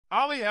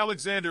Olly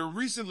Alexander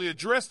recently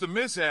addressed the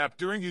mishap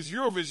during his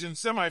Eurovision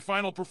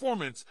semi-final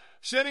performance,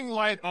 shedding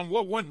light on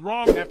what went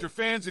wrong after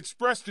fans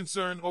expressed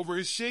concern over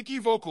his shaky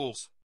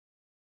vocals.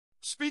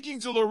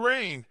 Speaking to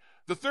Lorraine,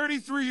 the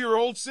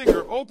 33-year-old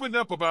singer opened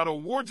up about a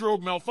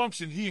wardrobe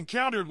malfunction he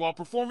encountered while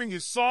performing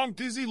his song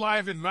Dizzy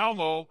live in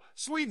Malmö,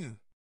 Sweden.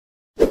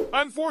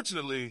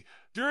 Unfortunately,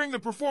 during the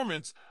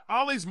performance,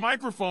 Olly's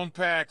microphone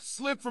pack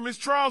slipped from his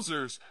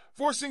trousers,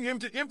 forcing him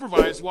to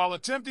improvise while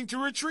attempting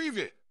to retrieve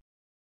it.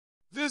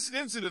 This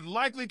incident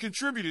likely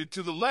contributed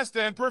to the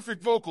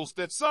less-than-perfect vocals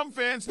that some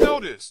fans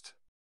noticed.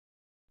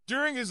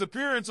 During his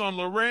appearance on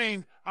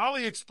Lorraine,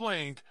 Olly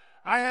explained,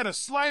 "I had a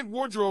slight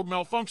wardrobe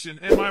malfunction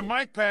and my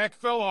mic pack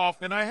fell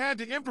off and I had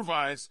to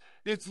improvise.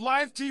 It's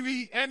live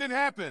TV and it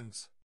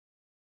happens."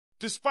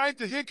 Despite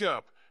the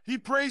hiccup, he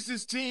praised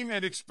his team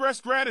and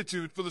expressed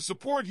gratitude for the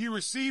support he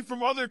received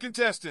from other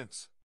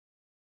contestants.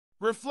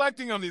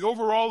 Reflecting on the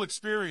overall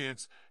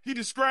experience, he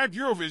described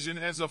Eurovision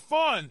as a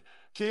fun,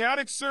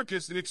 chaotic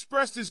circus and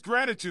expressed his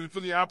gratitude for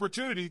the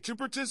opportunity to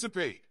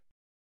participate.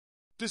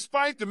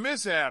 Despite the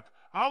mishap,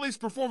 Olly's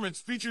performance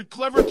featured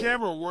clever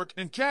camera work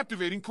and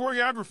captivating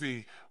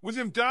choreography, with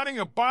him donning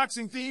a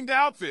boxing-themed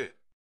outfit.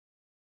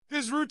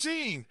 His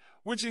routine,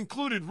 which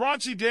included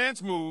raunchy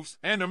dance moves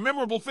and a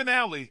memorable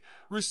finale,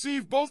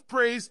 received both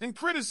praise and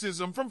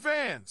criticism from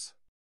fans.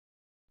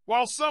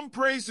 While some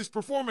praised his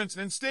performance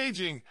and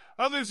staging,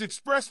 others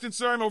expressed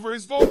concern over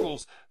his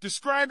vocals,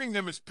 describing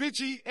them as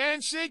pitchy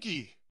and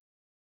shaky.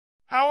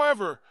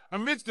 However,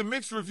 amidst the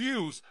mixed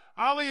reviews,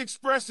 Olly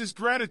expressed his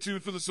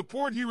gratitude for the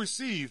support he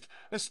received,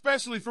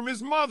 especially from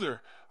his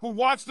mother, who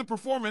watched the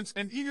performance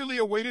and eagerly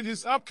awaited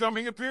his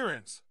upcoming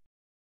appearance.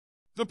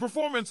 The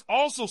performance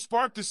also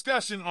sparked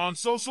discussion on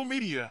social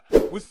media,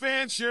 with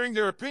fans sharing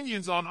their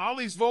opinions on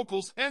Olly's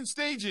vocals and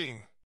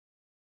staging.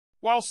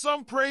 While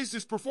some praised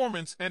his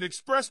performance and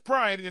expressed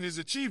pride in his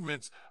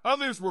achievements,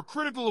 others were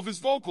critical of his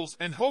vocals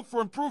and hoped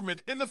for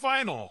improvement in the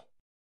final.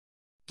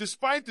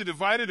 Despite the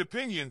divided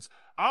opinions,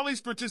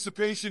 Olly's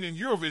participation in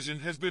Eurovision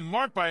has been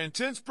marked by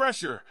intense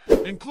pressure,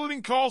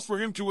 including calls for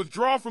him to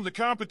withdraw from the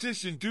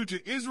competition due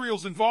to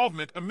Israel's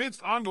involvement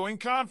amidst ongoing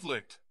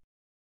conflict.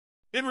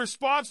 In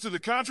response to the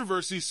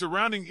controversy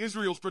surrounding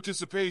Israel's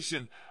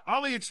participation,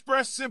 Olly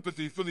expressed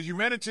sympathy for the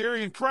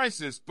humanitarian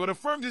crisis but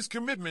affirmed his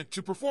commitment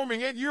to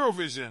performing at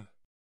Eurovision.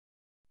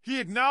 He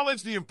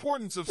acknowledged the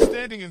importance of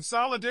standing in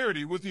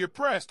solidarity with the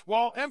oppressed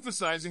while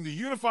emphasizing the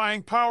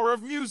unifying power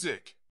of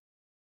music.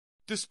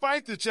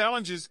 Despite the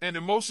challenges and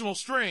emotional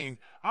strain,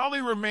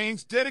 Olly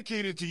remains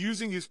dedicated to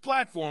using his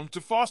platform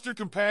to foster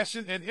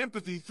compassion and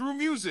empathy through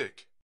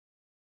music.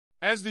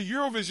 As the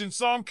Eurovision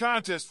Song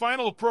Contest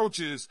final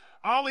approaches,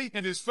 Olly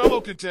and his fellow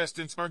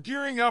contestants are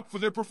gearing up for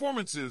their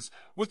performances,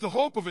 with the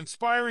hope of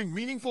inspiring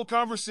meaningful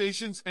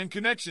conversations and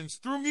connections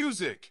through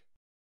music.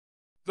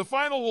 The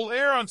final will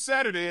air on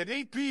Saturday at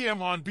 8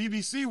 p.m. on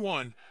BBC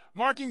One,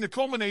 marking the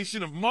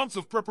culmination of months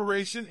of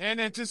preparation and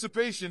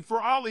anticipation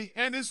for Olly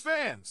and his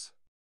fans.